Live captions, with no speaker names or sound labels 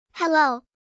Hello.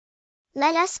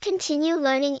 Let us continue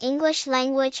learning English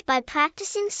language by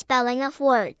practicing spelling of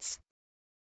words.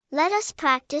 Let us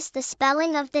practice the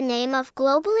spelling of the name of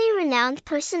globally renowned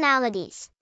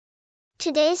personalities.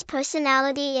 Today's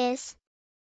personality is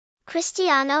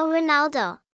Cristiano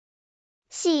Ronaldo.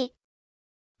 C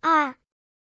R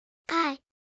I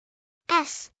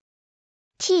S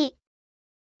T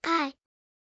I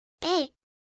A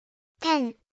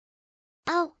N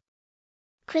O.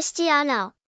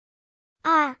 Cristiano.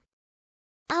 R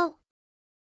O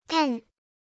N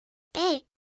A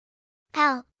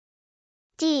L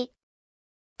D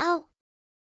O.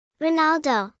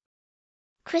 Ronaldo.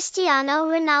 Cristiano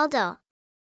Ronaldo.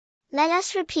 Let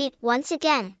us repeat once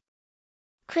again.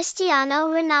 Cristiano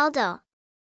Ronaldo.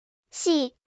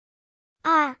 C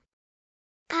R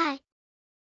I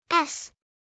S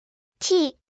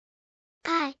T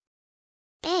I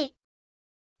A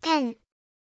N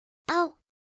O.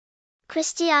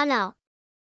 Cristiano.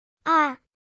 R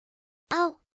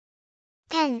O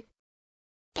N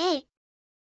A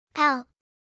L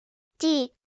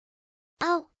D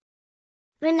O.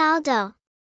 Ronaldo.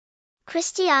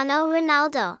 Cristiano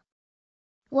Ronaldo.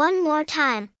 One more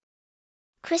time.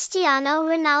 Cristiano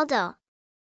Ronaldo.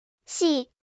 C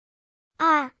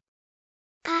R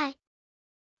I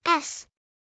S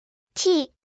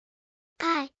T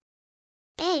I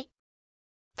A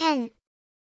N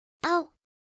O.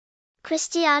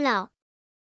 Cristiano.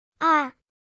 R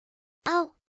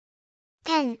O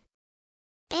N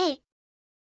A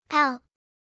L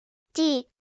D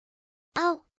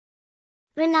O.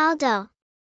 Ronaldo.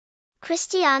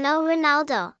 Cristiano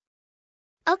Ronaldo.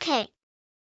 Okay.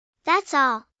 That's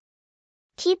all.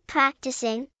 Keep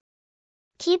practicing.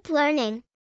 Keep learning.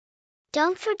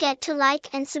 Don't forget to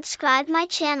like and subscribe my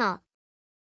channel.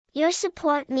 Your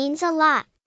support means a lot.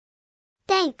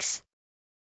 Thanks.